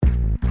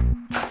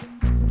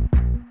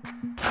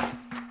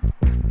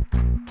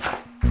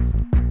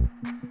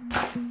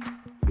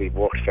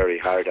very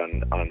hard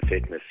on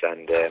fitness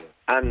and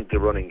the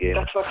running game.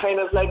 That's what kind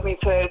of led me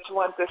to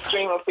want this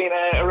dream of being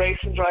a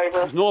racing driver.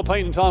 There's no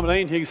point in talking about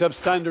anything except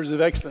standards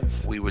of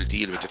excellence. We will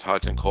deal with the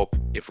Tailteann Cup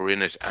if we're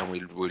in it, and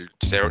we'll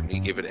certainly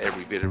give it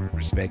every bit of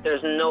respect.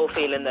 There's no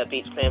feeling that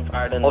beats playing for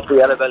Ireland. Up the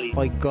yellow belly.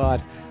 By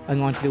God, I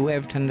want to do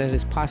everything that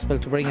is possible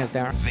to bring us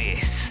there.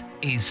 This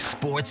is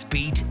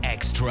SportsBeat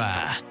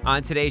Xtra.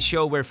 On today's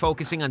show, we're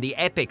focusing on the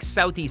epic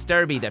South East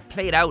Derby that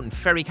played out in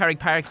Ferrycarrig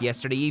Park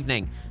yesterday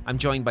evening. I'm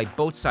joined by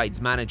both sides'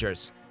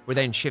 managers. We're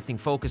then shifting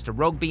focus to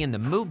rugby and the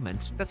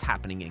movement that's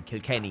happening in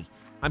Kilkenny.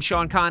 I'm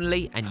Sean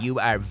Connolly, and you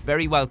are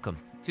very welcome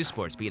to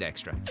SportsBeat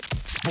Xtra.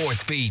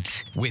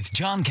 SportsBeat with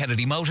John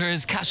Kennedy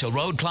Motors, Cashel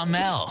Road,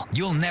 Clonmel.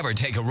 You'll never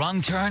take a wrong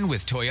turn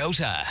with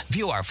Toyota.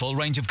 View our full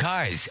range of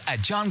cars at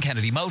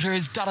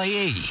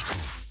johnkennedymotors.ie.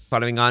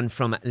 Following on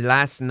from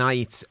last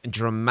night's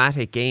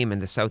dramatic game in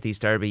the South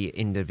East Derby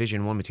in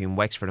Division 1 between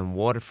Wexford and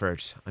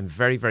Waterford, I'm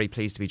very, very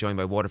pleased to be joined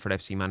by Waterford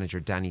FC manager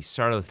Danny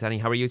Searle. Danny,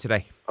 how are you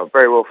today? Oh,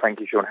 very well,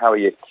 thank you, Sean. How are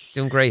you?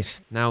 Doing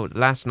great. Now,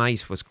 last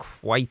night was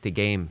quite the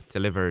game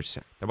delivered.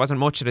 There wasn't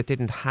much that it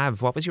didn't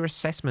have. What was your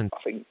assessment?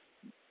 I think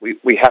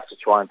we have to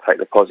try and take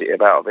the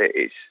positive out of it.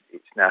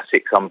 It's now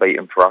 6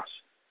 unbeaten for us.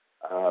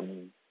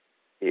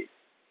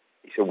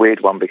 It's a weird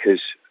one because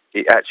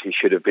it actually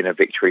should have been a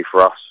victory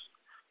for us,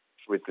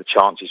 with the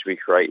chances we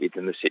created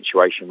and the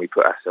situation we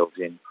put ourselves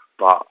in.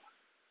 But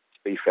to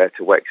be fair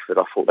to Wexford,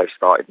 I thought they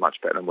started much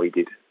better than we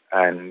did.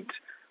 And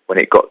when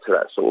it got to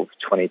that sort of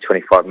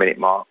 20-25 minute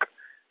mark,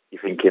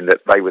 you're thinking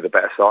that they were the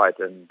better side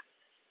and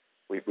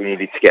we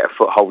needed to get a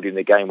foothold in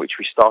the game, which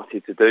we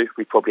started to do.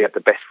 We probably had the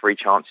best 3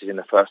 chances in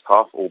the first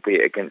half,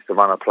 albeit against the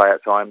runner play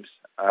at times.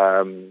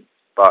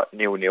 But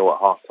 0-0 at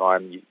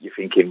half-time, you're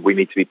thinking we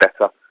need to be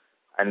better.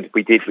 And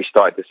we did. We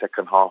started the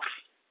second half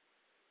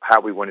how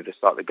we wanted to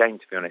start the game,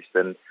 to be honest.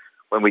 And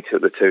when we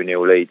took the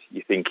 2-0 lead,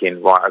 you're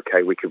thinking, right,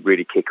 okay, we could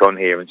really kick on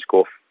here and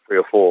score 3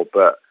 or 4.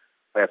 But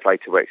fair play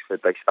to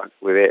Wexford, they stuck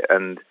with it.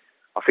 And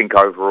I think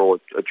overall,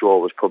 a draw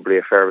was probably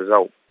a fair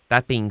result.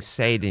 That being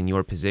said, in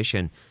your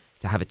position,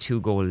 to have a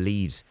 2-goal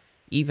lead,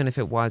 even if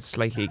it was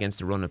slightly against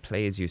the run of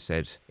play, as you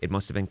said, it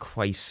must have been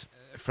quite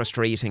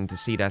frustrating to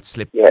see that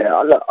slip.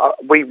 Yeah, look,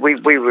 we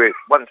were,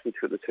 once we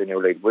took the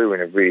 2-0 lead, we were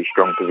in a really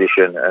strong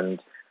position,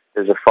 and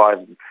there's a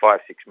 5-6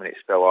 minute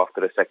spell after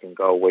the second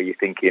goal where you're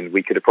thinking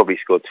we could have probably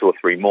scored 2 or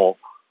 3 more.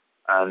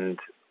 And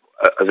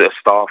as a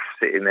staff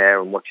sitting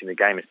there and watching the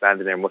game and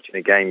standing there and watching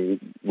the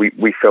game,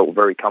 we felt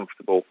very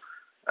comfortable.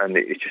 And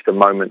it's just a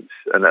moment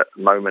and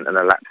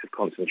a lapse of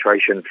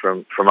concentration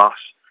from us.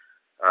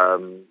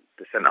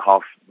 The centre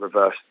half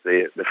reversed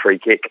the free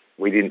kick.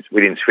 We didn't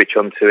switch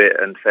onto it,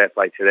 and fair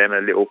play to them.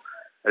 A little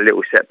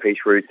set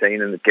piece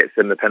routine and it gets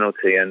them the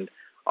penalty. And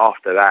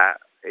after that,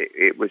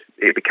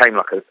 it became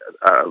like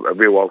a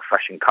real old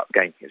fashioned cup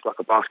game. It's like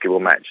a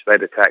basketball match.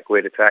 They'd attack,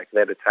 we'd attack,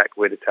 they'd attack,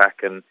 we'd attack,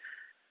 and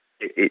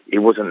it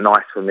wasn't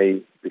nice for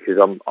me because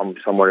I'm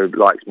someone who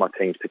likes my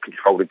teams to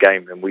control the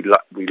game, and we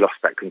lost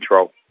that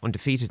control.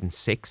 Undefeated in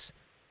 6,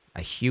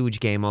 a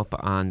huge game up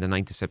on the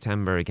 9th of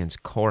September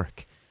against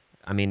Cork.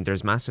 I mean,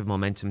 there's massive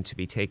momentum to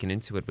be taken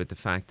into it with the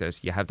fact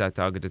that you have that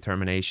dogged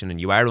determination and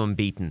you are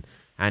unbeaten,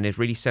 and it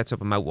really sets up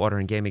a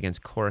mouth-watering game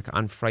against Cork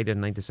on Friday the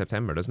 9th of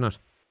September, doesn't it?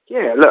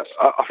 Yeah, look,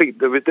 I think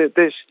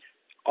there's.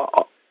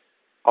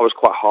 I was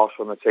quite harsh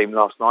on the team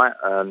last night,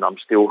 and I'm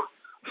still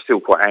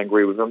quite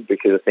angry with them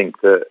because I think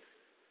that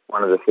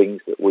one of the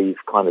things that we've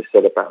kind of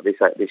said about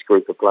this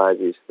group of players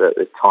is that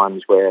there's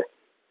times where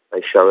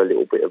they show a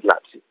little bit of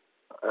lapse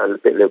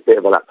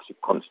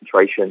of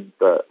concentration.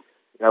 But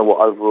you know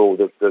what? Overall,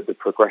 the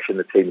progression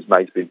the team's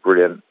made has been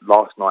brilliant.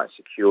 Last night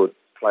secured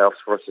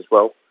playoffs for us as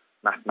well,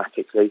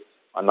 mathematically.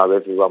 I know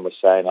everyone was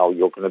saying, "Oh,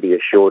 you're going to be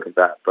assured of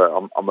that," but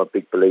I'm a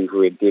big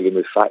believer in dealing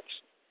with facts.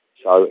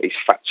 So it's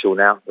factual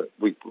now that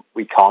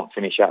we can't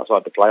finish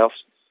outside the playoffs.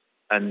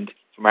 And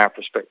from our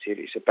perspective,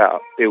 it's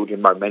about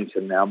building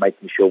momentum now,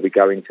 making sure we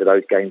go into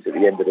those games at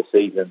the end of the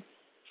season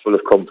full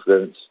of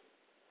confidence,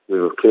 with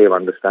a clear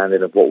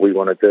understanding of what we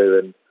want to do.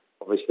 And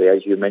obviously,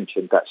 as you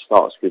mentioned, that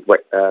starts with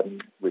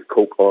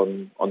Cork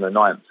on the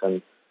 9th,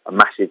 and a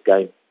massive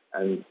game,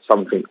 and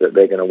something that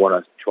they're going to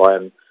want to try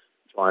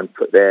and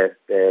put their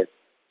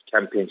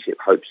championship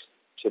hopes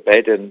to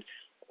bed. And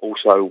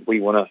also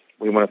we want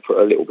to put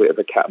a little bit of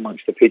a cat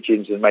amongst the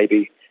pigeons and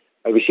maybe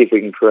see if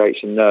we can create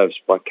some nerves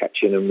by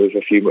catching them with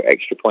a few more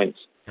extra points.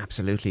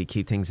 Absolutely,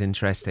 keep things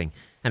interesting.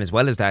 And as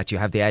well as that, you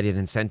have the added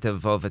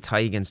incentive of a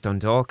tie against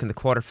Dundalk in the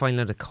quarter-final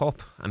of the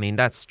Cup. I mean,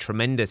 that's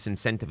tremendous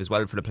incentive as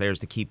well for the players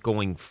to keep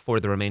going for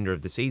the remainder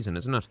of the season,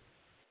 isn't it?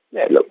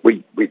 Yeah, look,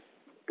 we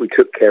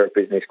took care of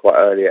business quite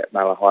early at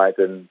Malahide,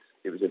 and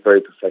it was a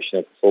very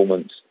professional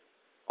performance.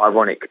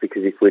 Ironic,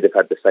 because if we'd have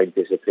had the same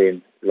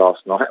discipline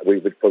last night, we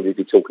would probably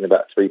be talking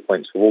about 3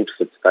 points for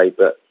Waterford today.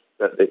 But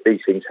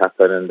these things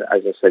happen, and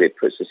as I said, it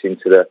puts us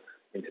into the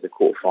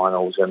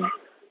quarterfinals.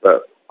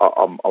 But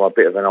I'm a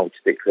bit of an old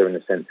stickler in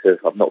the sense of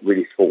I've not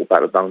really thought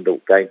about the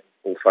Dundalk game.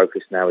 All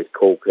focus now is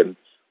Cork, and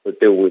we'll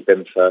deal with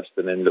them first,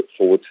 and then look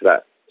forward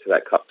to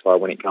that cup tie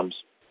when it comes.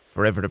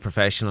 Forever the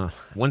professional.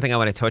 One thing I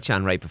want to touch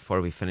on right before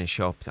we finish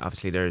up,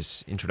 obviously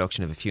there's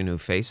introduction of a few new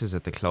faces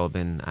at the club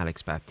in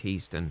Alex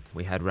Baptiste, and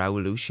we had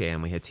Raoul Uche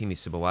and we had Timi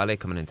Subawale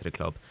coming into the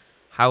club.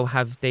 How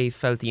have they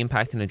felt the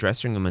impact in the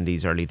dressing room in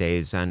these early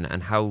days, and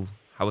how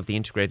have they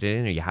integrated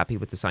in? Are you happy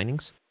with the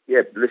signings?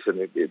 Yeah, listen,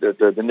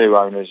 the new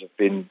owners have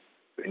been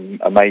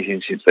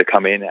amazing since they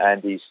come in,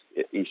 and he's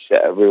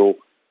set a real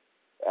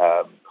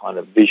kind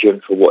of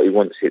vision for what he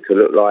wants it to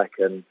look like,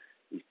 and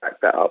he's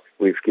backed that up.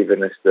 We've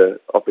given us the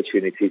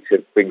opportunity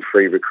to bring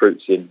 3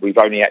 recruits in. We've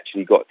only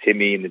actually got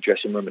Timmy in the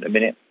dressing room at the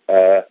minute.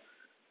 They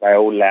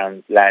all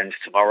lands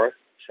tomorrow,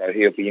 so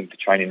he'll be in for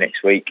training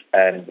next week,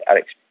 and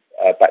Alex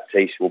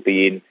Baptiste will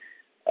be in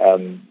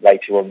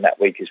later on that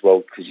week as well,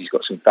 because he's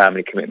got some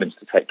family commitments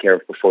to take care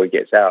of before he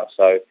gets out.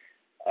 So,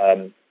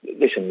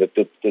 listen,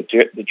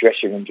 the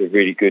dressing room's a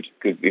really good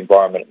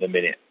environment at the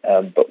minute,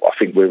 but I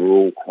think we were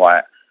all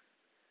quite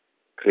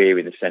clear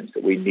in the sense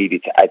that we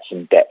needed to add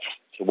some depth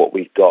to what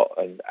we've got,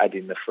 and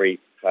adding the 3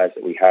 players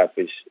that we have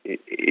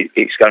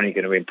it's only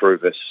going to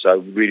improve us. So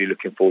really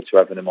looking forward to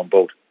having them on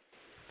board.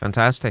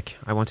 Fantastic.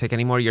 I won't take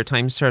any more of your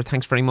time, sir.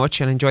 Thanks very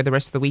much, and enjoy the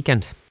rest of the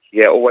weekend.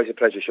 Yeah, always a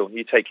pleasure, Sean.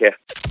 You take care.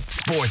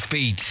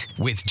 SportsBeat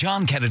with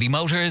John Kennedy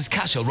Motors,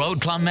 Cashel Road,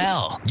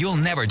 Clonmel. You'll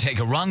never take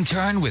a wrong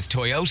turn with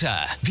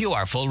Toyota. View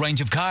our full range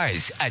of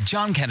cars at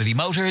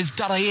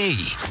johnkennedymotors.ie.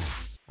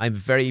 I'm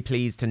very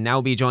pleased to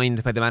now be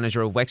joined by the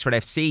manager of Wexford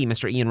FC,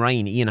 Mr. Ian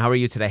Ryan. Ian, how are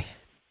you today?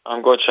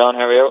 I'm good, Sean.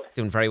 How are you?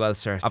 Doing very well,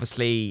 sir.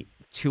 Obviously,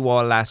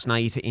 2-2 last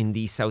night in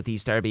the South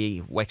East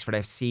Derby. Wexford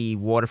FC,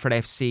 Waterford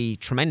FC.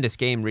 Tremendous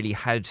game, really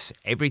had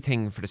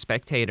everything for the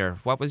spectator.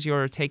 What was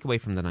your takeaway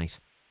from the night?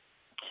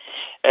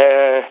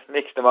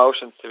 Mixed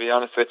emotions, to be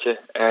honest with you.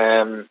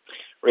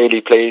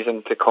 Really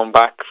pleasing to come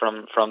back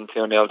from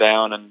 2-0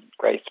 down, and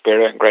great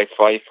spirit and great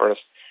fight for us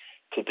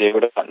to do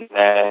that. And,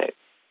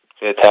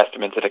 it's a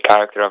testament to the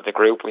character of the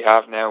group we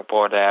have now.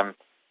 But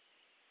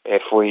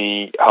if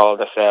we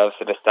hold ourselves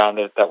to the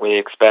standards that we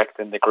expect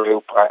in the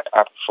group,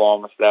 our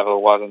performance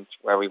level wasn't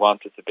where we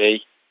wanted to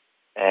be.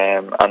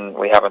 And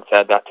we haven't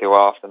said that too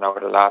often over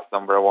the last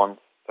number of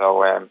months.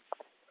 So,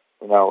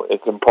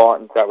 it's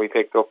important that we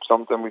picked up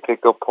something. We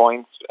picked up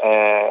points,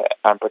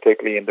 and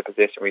particularly in the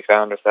position we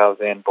found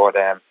ourselves in. But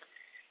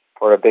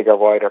for a bigger,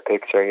 wider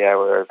picture, we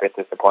were a bit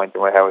disappointed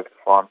with how we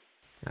performed.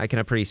 I can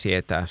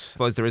appreciate that. I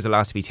suppose there is a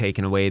lot to be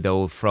taken away,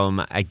 though,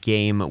 from a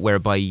game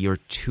whereby you're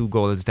 2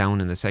 goals down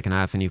in the second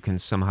half and you can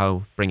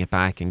somehow bring it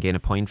back and gain a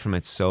point from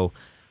it. So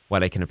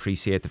while I can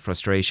appreciate the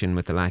frustration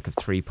with the lack of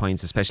 3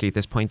 points, especially at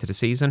this point of the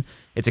season,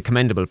 it's a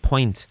commendable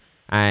point.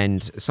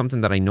 And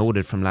something that I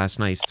noted from last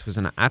night was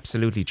an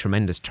absolutely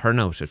tremendous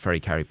turnout at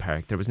Ferrycarrig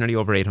Park. There was nearly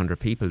over 800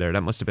 people there.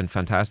 That must have been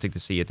fantastic to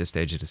see at this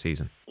stage of the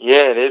season.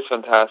 Yeah, it is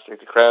fantastic.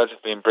 The crowds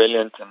have been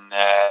brilliant, and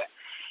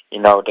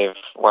they've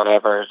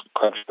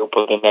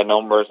quadrupled in their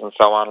numbers and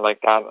so on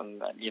like that,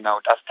 and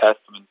that's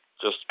testament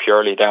just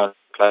purely down to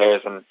the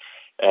players and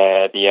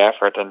the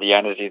effort and the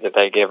energy that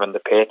they give on the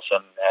pitch,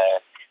 and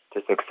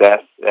the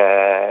success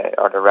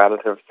or the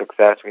relative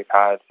success we've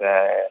had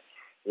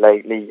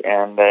lately,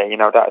 and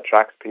that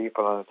attracts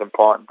people, and it's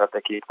important that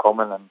they keep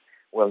coming, and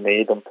we'll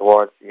need them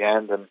towards the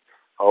end, and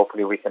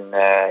hopefully we can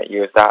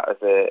use that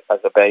as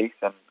a base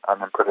and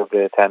improve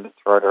the attendance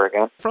further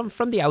again.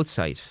 From the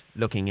outside,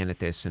 looking in at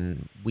this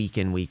and week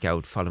in, week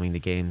out, following the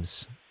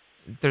games,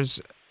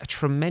 there's a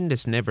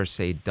tremendous never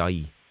say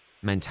die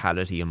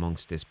mentality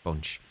amongst this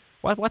bunch.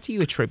 What do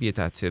you attribute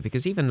that to?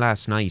 Because even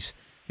last night,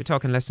 you're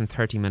talking less than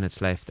 30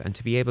 minutes left, and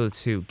to be able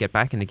to get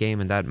back in the game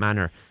in that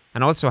manner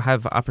and also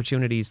have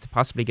opportunities to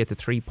possibly get the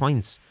 3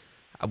 points,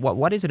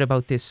 what is it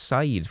about this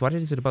side? What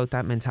is it about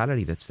that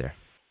mentality that's there?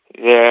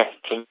 Yeah,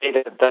 to me,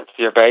 that's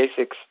your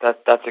basics.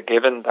 That's a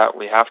given that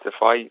we have to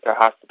fight. There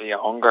has to be a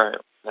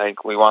hunger.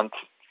 Like we want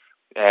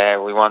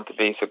to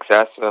be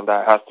successful.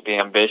 There has to be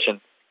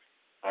ambition,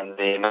 and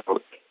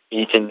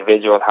each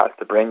individual has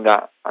to bring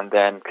that, and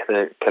then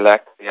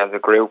collectively as a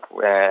group,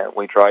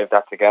 we drive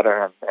that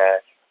together and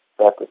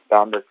set the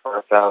standards for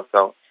ourselves.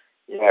 So,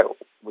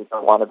 we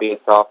don't want to be a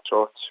soft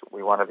touch.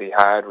 We want to be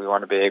hard. We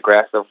want to be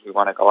aggressive. We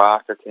want to go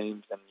after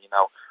teams, and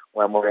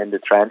when we're in the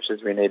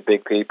trenches, we need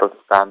big people to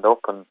stand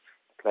up, and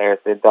the players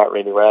did that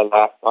really well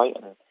last night.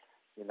 And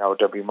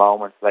there'll be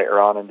moments later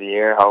on in the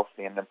year,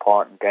 hopefully in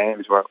important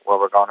games, where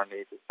we're going to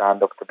need to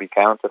stand up to be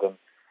counted. And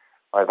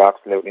I've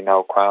absolutely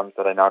no qualms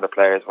that I know the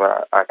players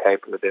are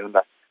capable of doing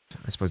that.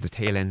 I suppose the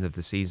tail end of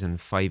the season,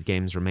 5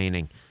 games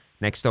remaining.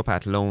 Next up,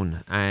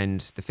 Athlone,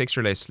 and the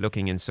fixture list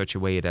looking in such a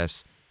way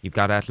that you've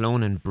got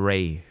Athlone and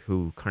Bray,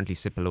 who currently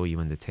sit below you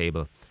in the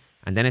table.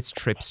 And then it's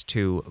trips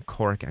to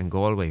Cork and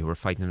Galway, who are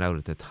fighting it out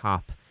at the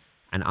top.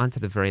 And on to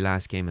the very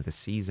last game of the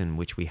season,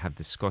 which we have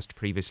discussed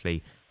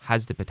previously,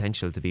 has the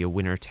potential to be a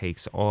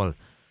winner-takes-all.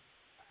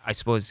 I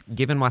suppose,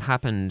 given what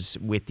happened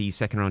with the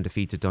second-round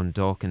defeat to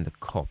Dundalk in the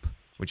Cup,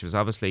 which was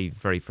obviously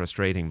very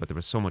frustrating, but there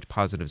was so much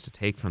positives to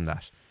take from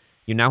that,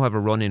 you now have a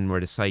run-in where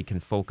the side can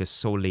focus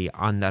solely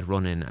on that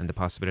run-in and the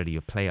possibility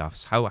of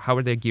playoffs. How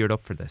are they geared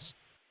up for this?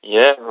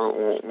 Yeah,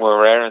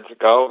 we're raring to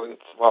go.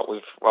 It's what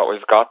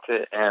we've got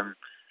to.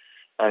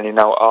 And, you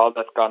know, all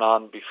that's gone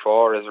on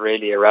before is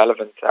really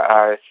irrelevant to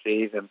our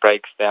season.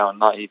 Breaks down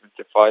not even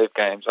to 5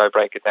 games. I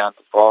break it down to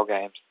 4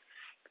 games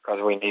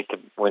because we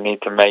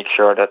need to make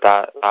sure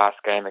that last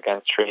game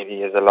against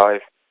Treaty is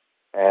alive.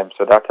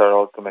 So that's our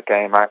ultimate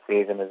game. Our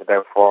season is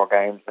about 4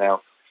 games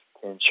now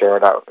to ensure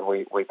that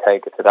we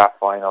take it to that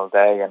final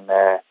day and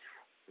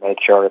make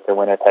sure that the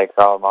winner takes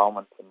all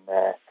moment.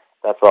 And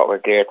that's what we're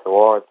geared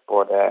towards.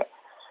 But,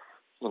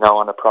 you know,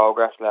 on a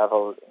progress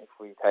level, if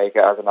we take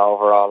it as an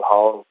overall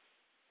whole,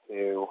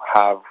 to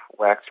have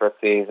Xtra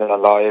season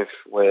alive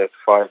with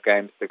 5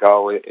 games to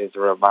go is a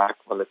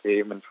remarkable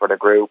achievement for the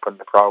group and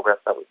the progress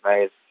that we've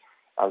made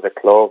as a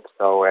club.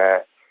 So,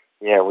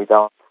 we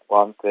don't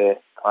want the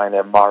kind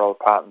of moral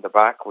pat on the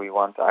back. We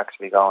want to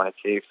actually go and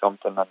achieve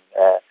something, and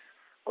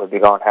we'll be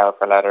going hell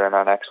for leather in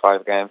our next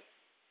 5 games.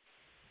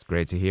 It's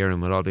great to hear,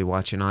 and we'll all be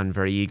watching on,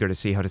 very eager to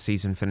see how the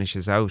season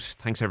finishes out.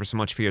 Thanks ever so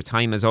much for your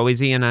time as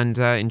always, Ian, and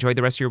enjoy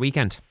the rest of your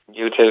weekend.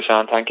 You too,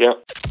 Sean. Thank you.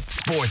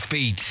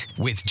 SportsBeat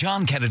with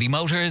John Kennedy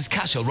Motors,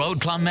 Cashel Road,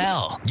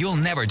 Clonmel. You'll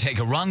never take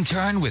a wrong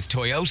turn with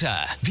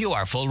Toyota. View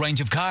our full range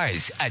of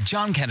cars at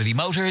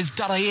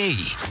johnkennedymotors.ie.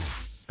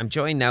 I'm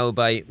joined now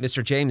by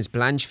Mr. James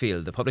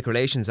Blanchfield, the Public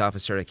Relations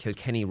Officer at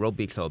Kilkenny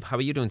Rugby Club. How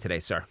are you doing today,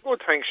 sir?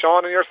 Good, thanks,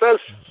 Sean. And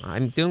yourself?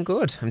 I'm doing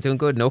good.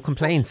 No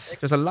complaints.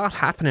 There's a lot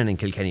happening in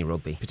Kilkenny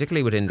Rugby,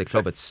 particularly within the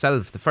club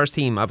itself. The first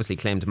team obviously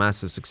claimed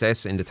massive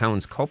success in the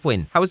Town's Cup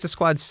win. How is the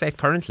squad set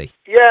currently?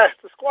 Yeah,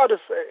 the squad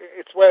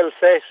it's well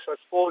set. I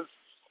suppose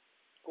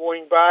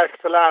going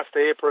back to last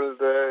April,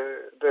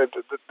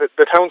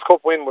 the Town's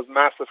Cup win was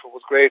massive. It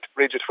was great to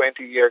bridge a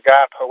 20-year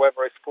gap.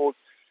 However, I suppose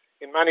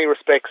in many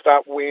respects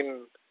that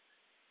win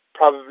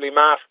probably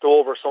masked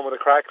over some of the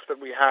cracks that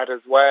we had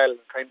as well.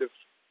 Kind of,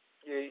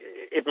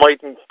 it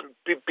mightn't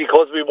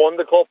because we won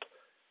the cup.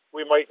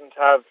 We mightn't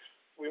have.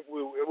 It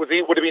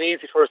would have been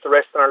easy for us to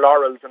rest on our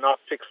laurels and not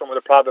fix some of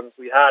the problems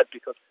we had,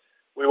 because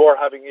we were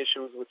having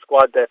issues with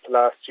squad depth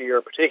last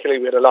year. Particularly,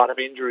 we had a lot of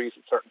injuries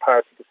in certain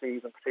parts of the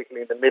season,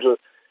 particularly in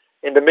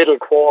the middle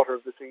quarter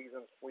of the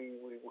season. We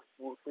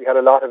had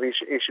a lot of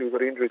issues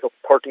with injuries. Up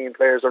 13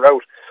 players are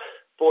out,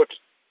 but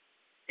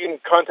in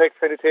context,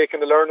 kind of taking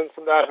the learnings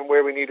from that and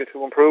where we needed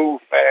to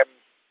improve,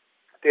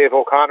 Dave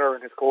O'Connor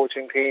and his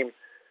coaching team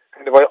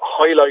kind of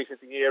highlighted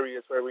the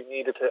areas where we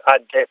needed to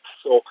add depth.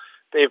 So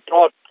they've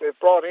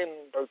brought in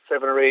about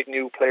 7 or 8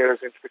 new players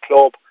into the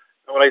club.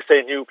 And when I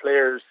say new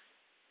players,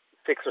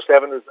 6 or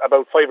 7,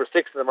 about 5 or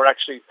 6 of them are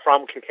actually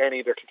from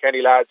Kilkenny. They're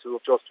Kilkenny lads who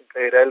have just been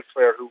played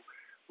elsewhere, who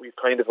we've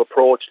kind of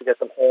approached to get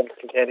them home to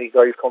Kilkenny.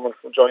 Guys coming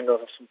from joining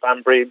us from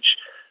Banbridge,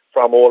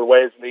 from Old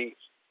Wesley,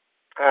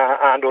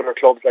 and other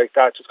clubs like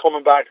that, just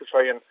coming back to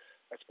try and,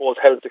 I suppose,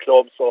 help the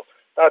club. So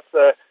that's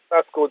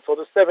good. So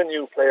there's 7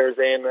 new players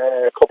in,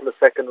 a couple of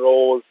second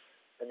rows,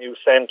 a new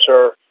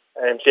centre,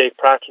 and Jake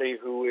Prattley,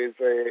 who is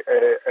a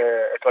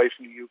guy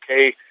from the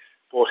UK,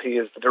 but he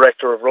is the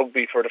director of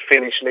rugby for the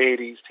Finnish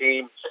ladies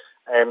team.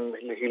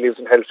 He lives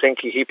in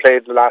Helsinki. He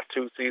played the last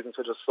 2 seasons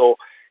with us, so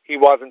he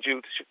wasn't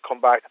due to come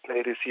back to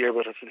play this year,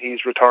 but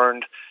he's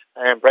returned.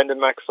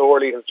 Brendan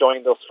McSorley has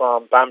joined us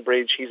from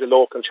Banbridge. He's a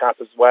local chap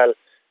as well.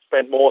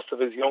 Spent most of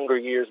his younger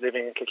years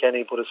living in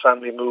Kilkenny, but his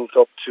family moved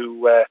up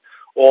to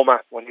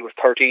Omagh when he was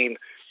 13,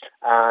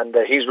 and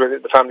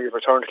the family have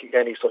returned to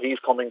Kilkenny, so he's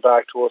coming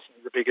back to us, and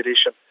he's a big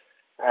addition.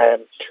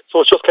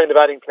 So it's just kind of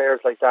adding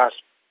players like that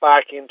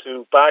back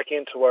into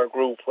our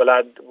group.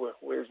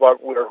 Is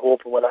what we're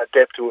hoping will add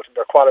depth to it, and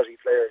they're quality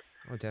players.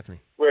 Oh,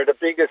 definitely. Where the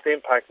biggest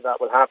impact of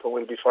that will happen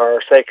will be for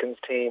our seconds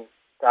team.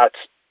 That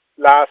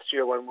last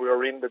year, when we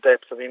were in the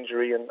depths of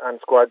injury and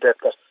squad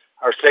depth, that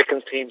our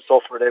seconds team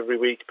suffered every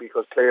week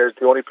because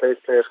the only place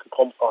players could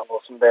come from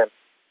was from them.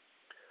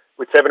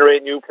 With 7 or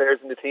 8 new players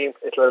in the team,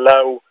 it'll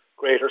allow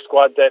greater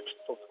squad depth,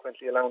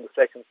 subsequently allowing the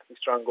seconds to be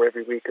stronger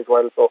every week as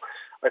well. So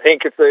I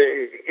think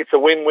it's a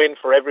win-win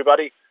for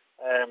everybody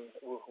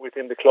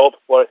within the club.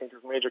 But I think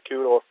there's major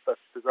kudos that's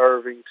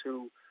deserving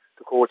to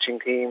the coaching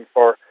team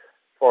for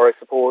I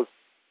suppose,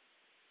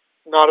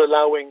 not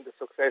allowing the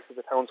success of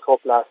the Towns Cup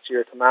last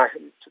year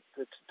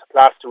to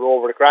plaster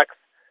over the cracks,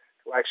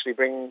 to actually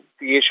bring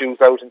the issues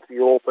out into the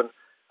open,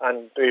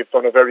 and they've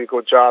done a very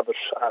good job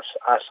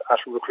at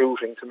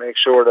recruiting to make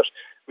sure that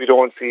we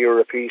don't see a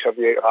repeat of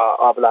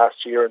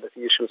last year and that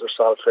the issues are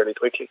solved fairly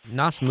quickly.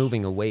 Not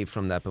moving away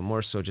from that, but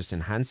more so just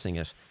enhancing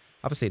it.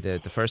 Obviously, the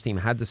first team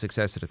had the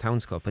success of the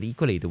Towns Cup, but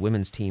equally the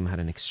women's team had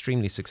an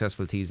extremely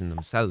successful season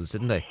themselves,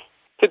 didn't they?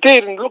 They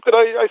did, and look,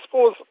 I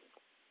suppose,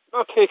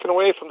 not taken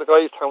away from the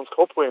guys' Towns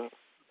Cup win,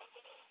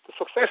 the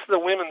success of the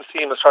women's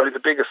team was probably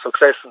the biggest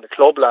success in the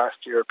club last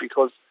year,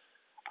 because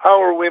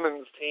our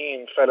women's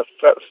team fell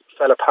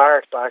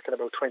apart back in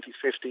about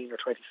 2015 or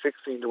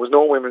 2016. There was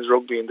no women's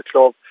rugby in the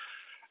club.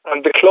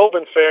 And the club,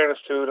 in fairness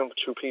to them,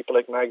 through people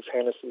like Mags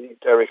Hennessy,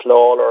 Derek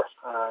Lawler,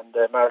 and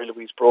Mary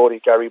Louise Brodie,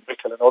 Gary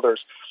Brickell and others,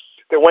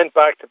 they went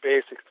back to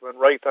basics, went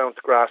right down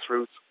to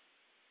grassroots,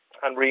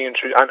 and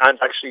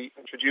actually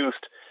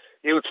introduced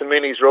youths and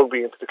minis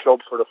rugby into the club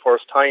for the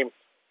first time.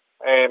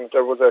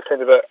 There was a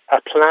kind of a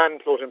plan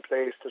put in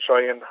place to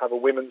try and have a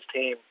women's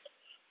team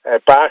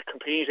back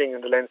competing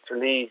in the Leinster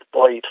League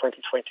by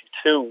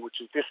 2022,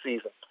 which is this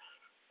season.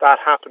 That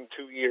happened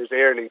 2 years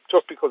early,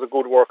 just because of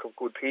good work of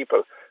good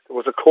people. There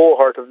was a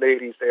cohort of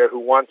ladies there who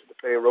wanted to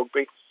play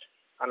rugby,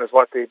 and as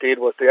what they did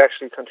was they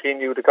actually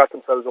continued, they got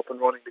themselves up and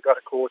running. They got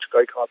a coach, a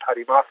guy called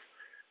Paddy Moss,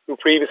 who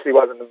previously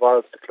wasn't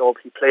involved with the club.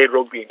 He played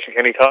rugby in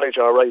Kilkenny College,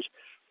 all right,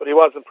 but he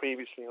wasn't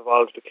previously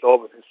involved with the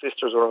club, and his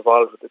sisters were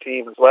involved with the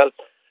team as well.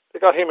 They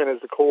got him in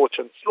as the coach,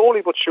 and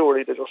slowly but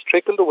surely they just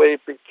trickled away,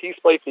 piece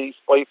by piece,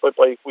 week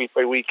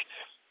by week,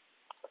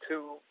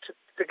 to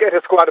get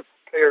a squad of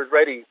players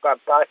ready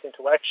back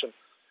into action.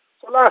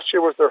 So last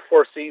year was their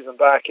first season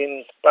back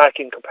in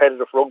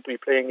competitive rugby,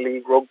 playing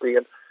league rugby,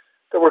 and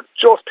they were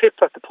just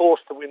pipped at the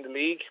post to win the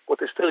league, but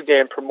they still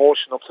gained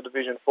promotion up to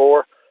Division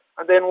 4,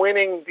 and then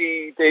winning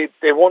they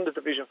won the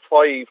Division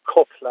 5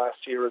 Cup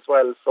last year as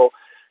well. So,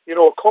 you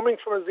know, coming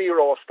from a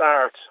zero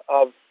start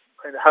of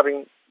kind of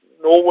having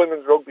no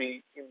women's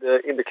rugby in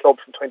the club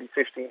from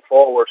 2015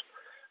 forward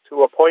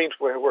to a point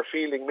where we're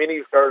fielding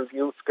minis girls,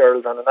 youth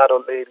girls, and an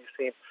adult ladies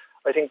team,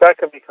 I think that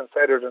can be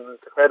considered an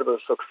incredible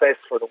success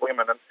for the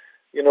women. And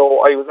you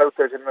know, I was out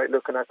there tonight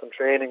looking at them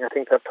training. I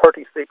think they have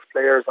 36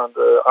 players on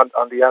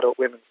the adult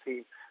women's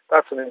team.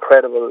 That's an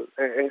incredible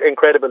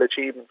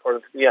achievement for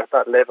them to be at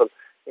that level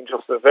in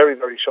just a very,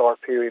 very short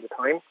period of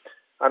time.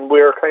 And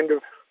we're kind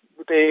of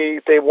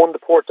they won the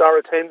Port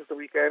Dara Tens the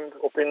weekend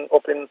up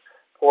in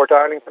Port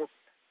Darlington,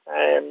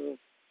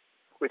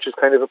 which is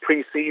kind of a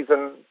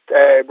pre-season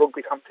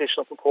rugby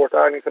competition up in Port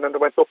Darlington, and they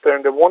went up there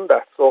and they won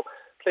that. So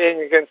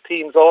playing against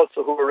teams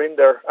also who are in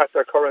there at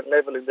their current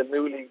level in the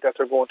new league that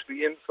they're going to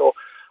be in. So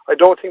I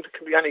don't think there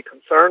can be any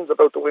concerns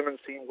about the women's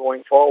team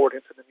going forward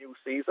into the new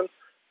season.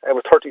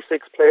 With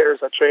 36 players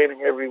at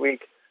training every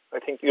week, I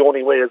think the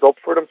only way is up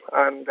for them.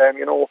 And,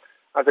 you know,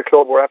 as a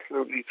club, we're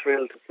absolutely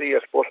thrilled to see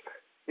it. But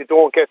you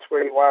don't get to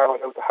where you are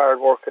without the hard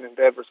work and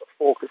endeavours of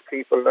focused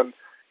people. And,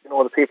 you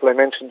know, the people I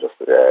mentioned just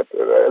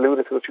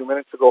alluded to a few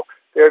minutes ago,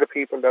 they're the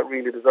people that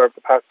really deserve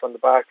the pats on the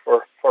back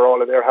for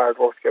all of their hard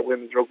work to get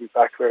women's rugby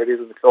back where it is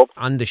in the club.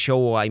 On the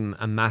show, I'm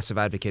a massive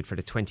advocate for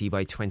the 20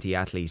 by 20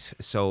 athlete.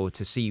 So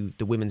to see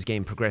the women's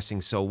game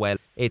progressing so well,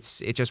 it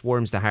just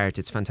warms the heart.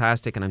 It's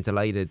fantastic, and I'm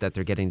delighted that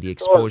they're getting the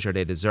exposure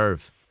they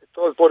deserve. It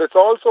does, but it's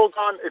also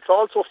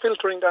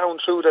filtering down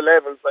through the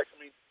levels. Like,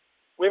 I mean,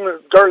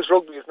 girls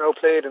rugby is now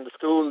played in the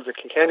schools at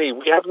Kilkenny.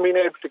 We haven't been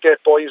able to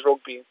get boys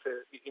rugby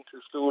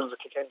into schools at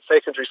Kilkenny,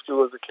 secondary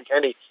schools at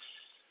Kilkenny,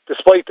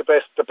 despite the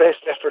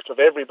best efforts of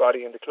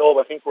everybody in the club.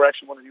 I think we're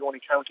actually one of the only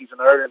counties in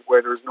Ireland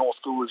where there's no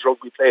schools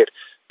rugby played,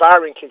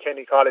 barring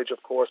Kilkenny College,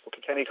 of course. But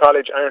Kilkenny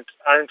College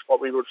aren't what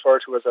we would refer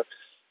to as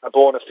a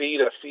bona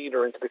fide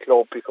feeder into the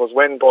club, because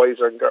when boys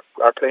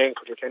are playing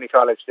for Kilkenny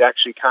College, they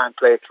actually can't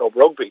play club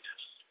rugby.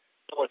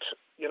 But,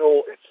 you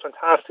know, it's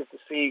fantastic to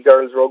see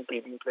girls rugby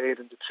being played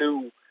in the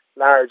two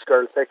large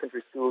girls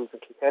secondary schools in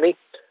Kilkenny.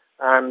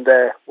 And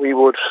we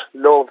would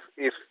love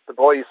if the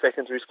boys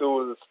secondary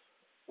schools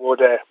would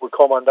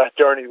come on that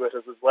journey with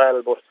us as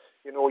well. But,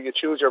 you know, you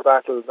choose your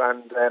battles,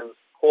 and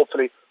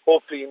hopefully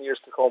in years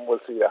to come we'll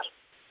see that.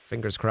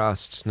 Fingers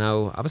crossed.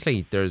 Now,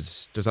 obviously,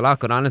 there's a lot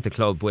going on at the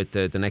club with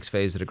the next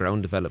phase of the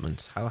ground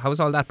development. How is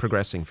all that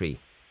progressing for you?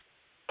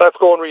 That's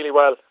going really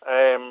well.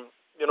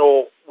 You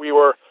know, we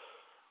were,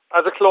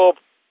 as a club,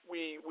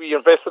 we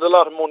invested a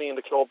lot of money in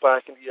the club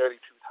back in the early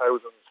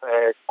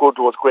 2000s. Good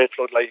great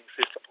floodlighting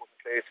system put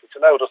in place, which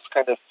allowed us to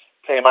kind of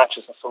play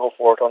matches and so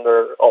forth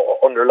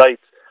under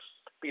lights.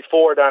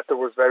 Before that, there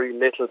was very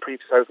little.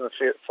 Pre-2005,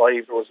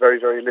 there was very,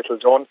 very little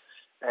done.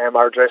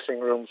 Our dressing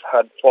rooms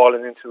had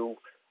fallen into,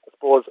 I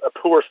suppose, a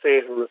poor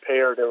state of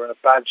repair. They were in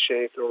a bad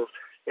shape. They were,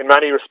 in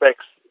many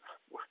respects,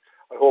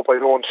 I hope I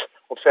don't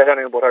upset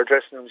anyone, but our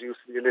dressing rooms used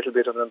to be a little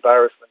bit of an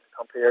embarrassment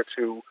compared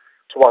to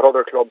what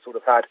other clubs would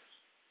have had.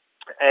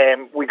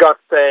 We got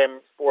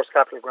Sports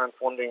Capital Grant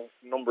funding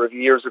a number of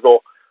years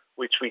ago,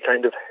 which we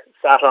kind of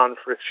sat on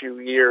for a few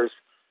years.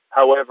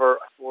 However,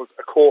 I suppose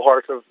a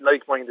cohort of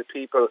like-minded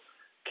people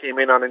came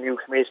in on a new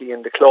committee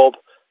in the club,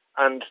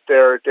 and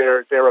their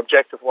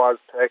objective was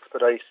to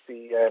expedite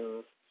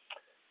the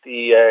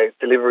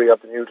delivery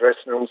of the new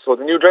dressing rooms. So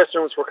the new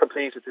dressing rooms were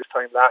completed this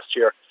time last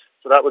year.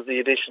 So that was the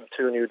addition of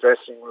 2 new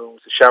dressing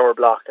rooms, a shower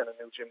block, and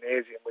a new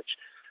gymnasium,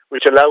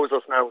 which allows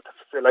us now to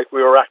feel like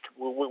we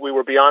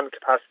were beyond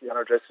capacity on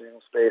our dressing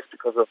room space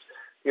because of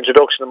the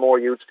introduction of more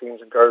youth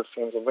teams and girls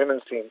teams and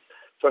women's teams.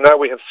 So now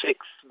we have 6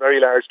 very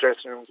large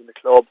dressing rooms in the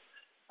club,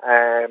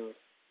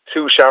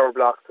 2 shower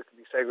blocks that can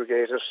be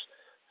segregated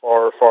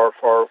for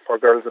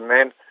girls and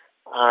men,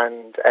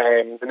 and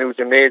the new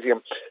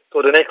gymnasium.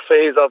 So the next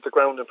phase of the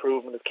ground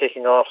improvement is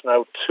kicking off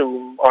now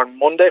on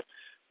Monday,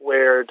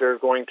 where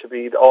there's going to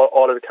be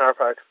all of the car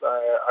parks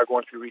are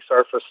going to be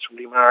resurfaced,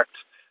 remarked,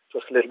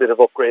 just a little bit of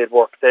upgrade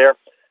work there,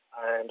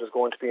 and there's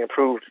going to be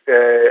improved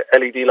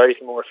LED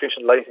lighting, more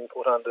efficient lighting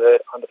put on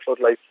the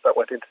floodlights that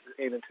went in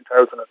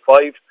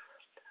 2005,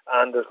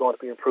 and there's going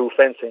to be improved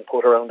fencing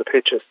put around the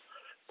pitches.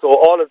 So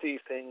all of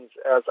these things,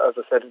 as I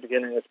said at the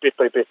beginning, it's bit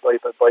by bit,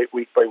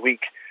 week by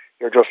week.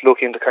 You're just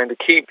looking to kind of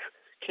keep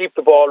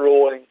the ball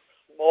rolling,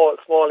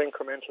 small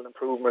incremental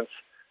improvements,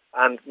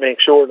 and make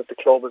sure that the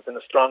club is in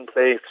a strong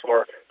place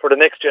for the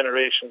next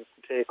generations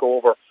to take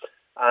over,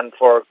 and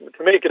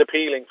to make it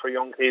appealing for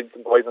young kids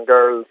and boys and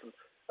girls and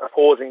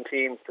opposing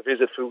teams to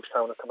visit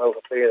Fookstown and come out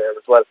and play there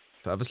as well.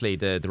 Obviously,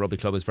 the rugby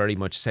club is very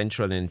much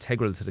central and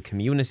integral to the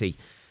community,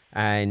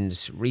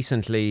 and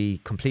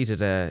recently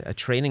completed a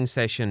training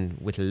session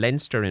with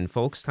Leinster in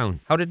Folkestown.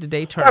 How did the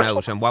day turn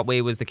out, and what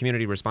way was the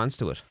community response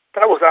to it?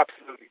 That was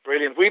absolutely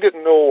brilliant. We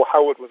didn't know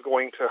how it was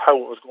going to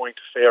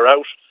fare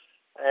out,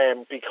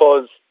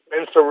 because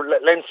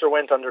Leinster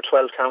went on their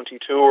 12-county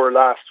tour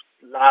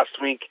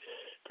last week,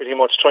 pretty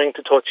much trying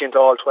to touch into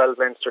all 12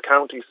 Leinster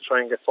counties to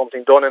try and get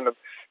something done in them,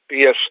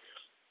 be it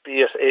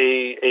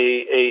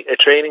a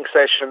training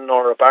session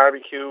or a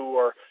barbecue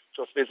or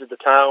just visit the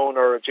town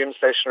or a gym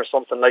session or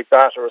something like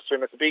that, or a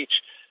swim at the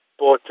beach.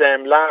 But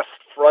last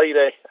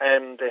Friday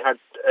they had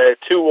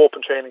 2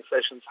 open training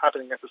sessions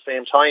happening at the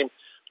same time,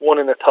 one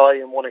in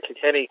Athy and one in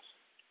Kilkenny.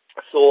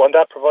 So on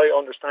that provided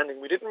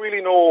understanding, we didn't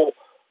really know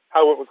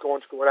how it was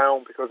going to go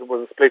down because it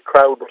was a split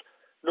crowd. But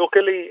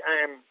luckily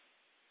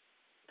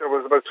there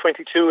was about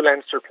 22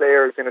 Leinster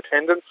players in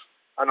attendance,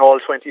 and all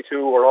 22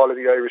 were all of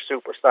the Irish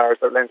superstars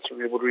that Leinster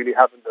would really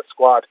have in the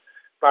squad.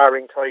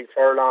 Barring Ty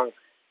Furlong,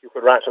 you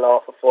could rattle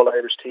off a full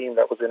Irish team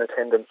that was in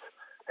attendance.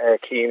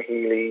 Cian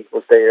Healy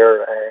was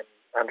there,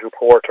 Andrew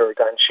Porter,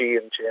 Dan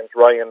Sheehan, James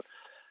Ryan,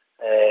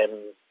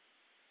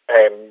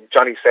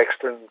 Johnny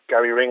Sexton,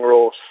 Gary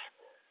Ringrose.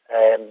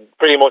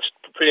 Pretty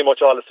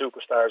much all the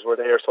superstars were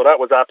there. So that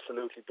was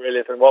absolutely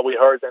brilliant. And what we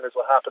heard then is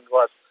what happened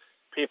was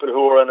people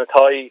who were in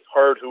Athy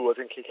heard who was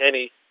in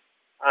Kilkenny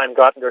and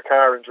got in their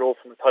car and drove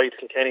from Athy to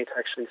Kilkenny to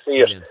actually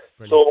see it.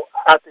 Brilliant. So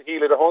at the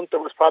heel of the hunt, there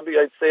was probably,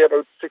 I'd say,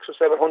 about 600 or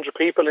 700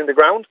 people in the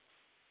ground.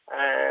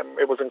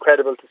 It was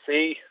incredible to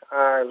see.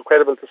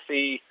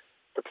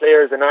 The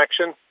players in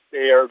action.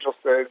 They are just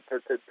the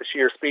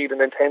sheer speed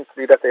and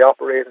intensity that they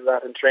operated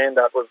at and trained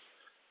at was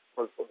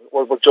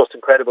just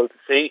incredible to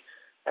see.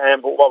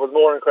 But what was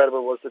more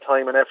incredible was the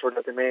time and effort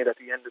that they made at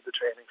the end of the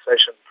training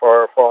session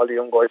for all the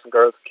young boys and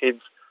girls,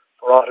 kids,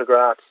 for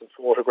autographs and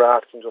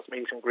photographs and just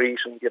meet and greet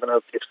and giving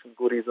out gifts and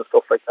goodies and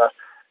stuff like that.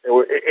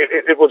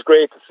 It was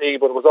great to see,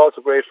 but it was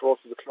also great for us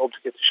as a club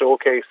to get to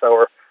showcase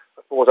our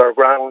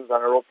grounds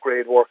and our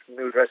upgrade work and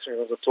new dressing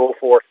rooms and so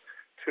forth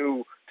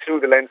to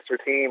the Leinster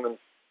team, and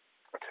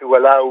to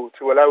allow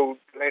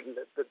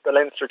the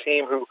Leinster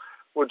team, who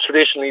would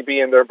traditionally be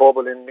in their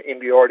bubble in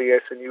the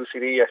RDS and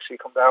UCD, actually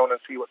come down and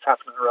see what's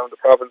happening around the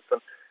province.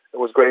 And it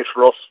was great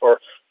for us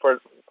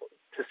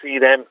to see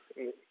them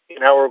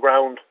in our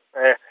ground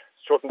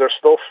strutting their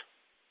stuff.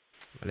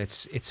 Well,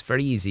 it's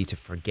very easy to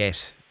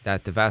forget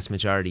that the vast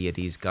majority of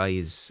these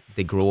guys,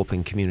 they grow up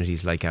in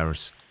communities like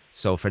ours.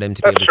 So for them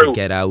to be able to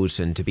get out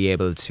and to be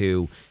able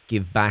to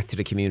give back to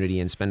the community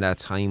and spend that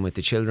time with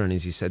the children,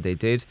 as you said they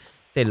did,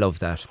 they love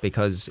that,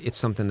 because it's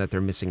something that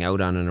they're missing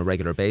out on a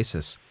regular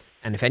basis.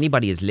 And if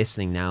anybody is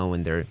listening now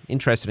and they're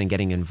interested in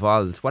getting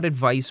involved, what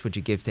advice would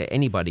you give to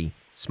anybody,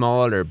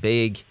 small or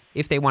big,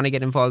 if they want to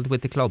get involved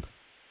with the club?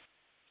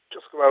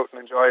 Just go out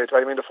and enjoy it.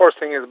 I mean, the first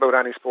thing is about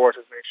any sport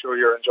is make sure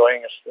you're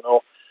enjoying it. You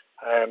know,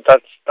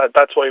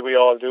 that's why we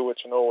all do it.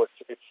 You know,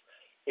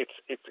 it's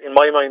in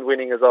my mind,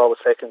 winning is always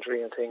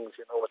secondary and things.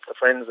 You know, it's the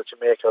friends that you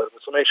make out of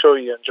it. So make sure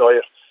you enjoy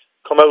it.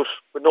 Come out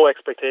with no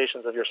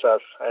expectations of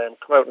yourself.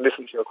 Come out and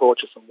listen to your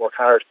coaches and work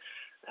hard.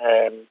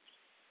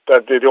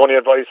 The only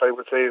advice I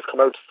would say is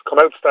come out,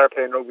 start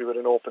playing rugby with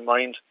an open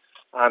mind,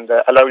 and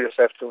allow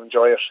yourself to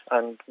enjoy it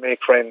and make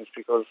friends,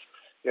 because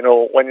you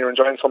know, when you're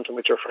enjoying something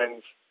with your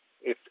friends,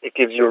 it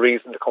gives you a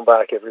reason to come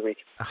back every week.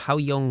 How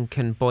young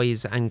can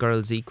boys and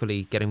girls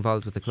equally get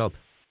involved with the club?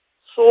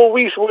 So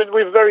we have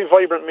a very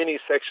vibrant mini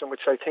section,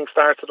 which I think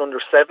starts at under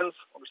 6s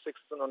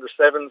and under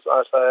 7s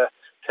at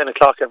 10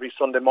 o'clock every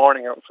Sunday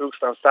morning out in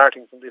Fookstown,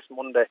 starting from this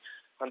Monday.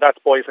 And that's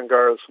boys and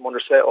girls from under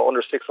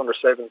 6, under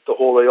 7, the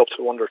whole way up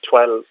to under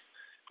 12,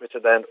 which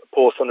are then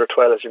post under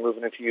 12 as you're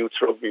moving into youth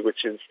rugby,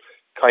 which is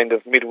kind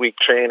of midweek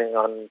training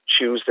on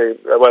Tuesday.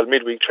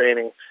 Midweek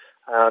training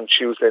on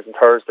Tuesdays and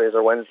Thursdays,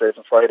 or Wednesdays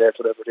and Fridays,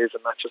 whatever it is,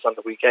 and matches on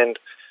the weekend.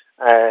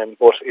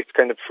 But it's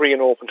kind of free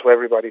and open to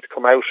everybody to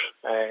come out.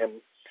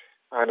 And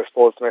I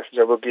suppose the message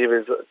I will give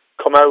is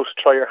come out,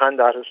 try your hand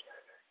at it.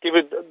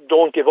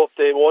 Don't give up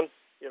day one.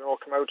 You know,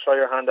 come out, try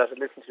your hand at it.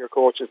 Listen to your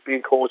coaches.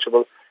 Be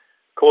coachable.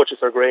 Coaches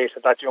are great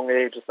at that young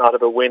age. It's not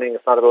about winning.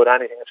 It's not about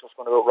anything. It's just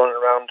about running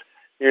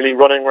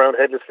around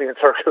headlessly in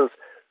circles,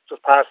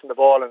 just passing the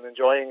ball and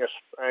enjoying it,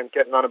 and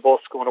getting on a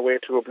bus, going away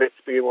to a blitz,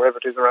 be wherever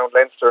it is around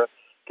Leinster,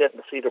 getting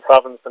to see the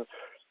province. And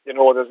you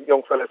know, there's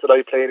young fellas that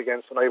I played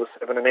against when I was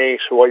 7 and 8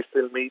 who I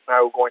still meet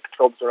now, going to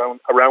clubs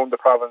around the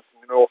province.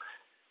 And, you know,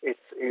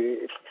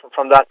 it's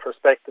from that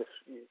perspective,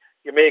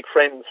 you make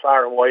friends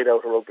far and wide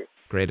out of rugby.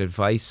 Great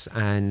advice,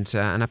 and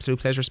an absolute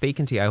pleasure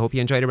speaking to you. I hope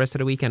you enjoy the rest of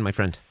the weekend, my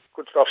friend.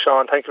 Good stuff,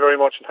 Sean. Thank you very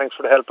much, and thanks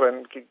for the help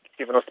and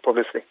giving us the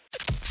publicity.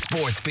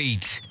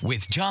 SportsBeat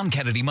with John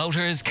Kennedy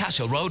Motors,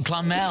 Cashel Road,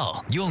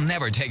 Clonmel. You'll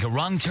never take a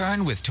wrong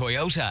turn with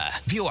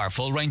Toyota. View our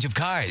full range of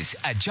cars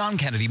at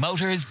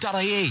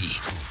johnkennedymotors.ie.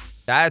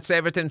 That's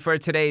everything for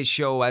today's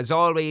show. As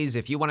always,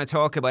 if you want to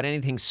talk about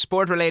anything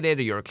sport related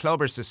or your club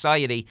or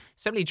society,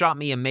 simply drop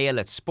me a mail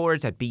at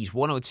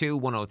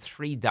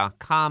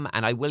sport@beat102103.com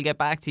and I will get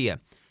back to you.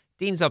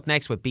 Dean's up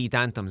next with Beat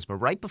Anthems, but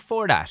right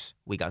before that,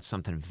 we got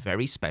something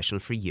very special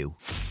for you.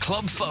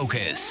 Club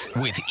Focus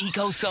with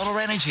Eco Solar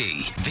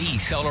Energy. The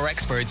solar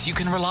experts you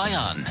can rely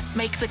on.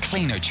 Make the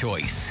cleaner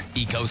choice.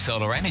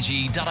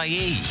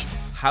 EcoSolarEnergy.ie.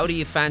 How do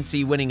you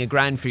fancy winning a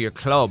grand for your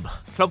club?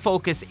 Club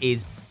Focus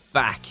is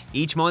back.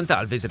 Each month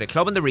I'll visit a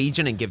club in the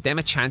region and give them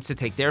a chance to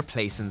take their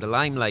place in the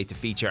limelight to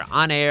feature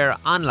on air,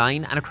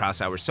 online and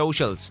across our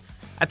socials.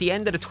 At the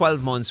end of the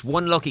 12 months,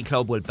 one lucky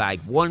club will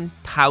bag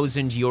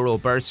 €1,000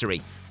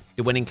 bursary.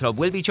 The winning club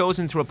will be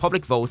chosen through a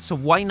public vote, so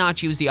why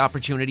not use the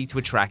opportunity to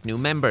attract new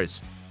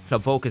members?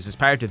 Club Focus is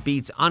part of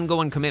Beat's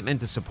ongoing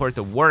commitment to support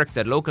the work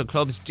that local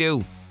clubs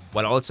do,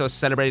 while also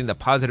celebrating the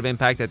positive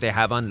impact that they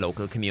have on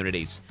local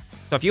communities.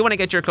 So if you want to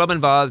get your club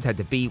involved, head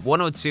to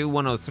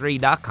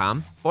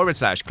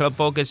beat102103.com/Club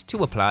Focus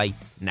to apply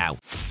now.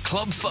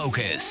 Club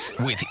Focus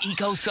with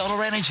Eco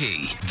Solar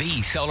Energy.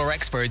 The solar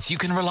experts you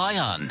can rely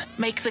on.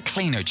 Make the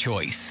cleaner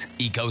choice.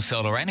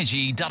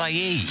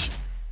 EcoSolarEnergy.ie.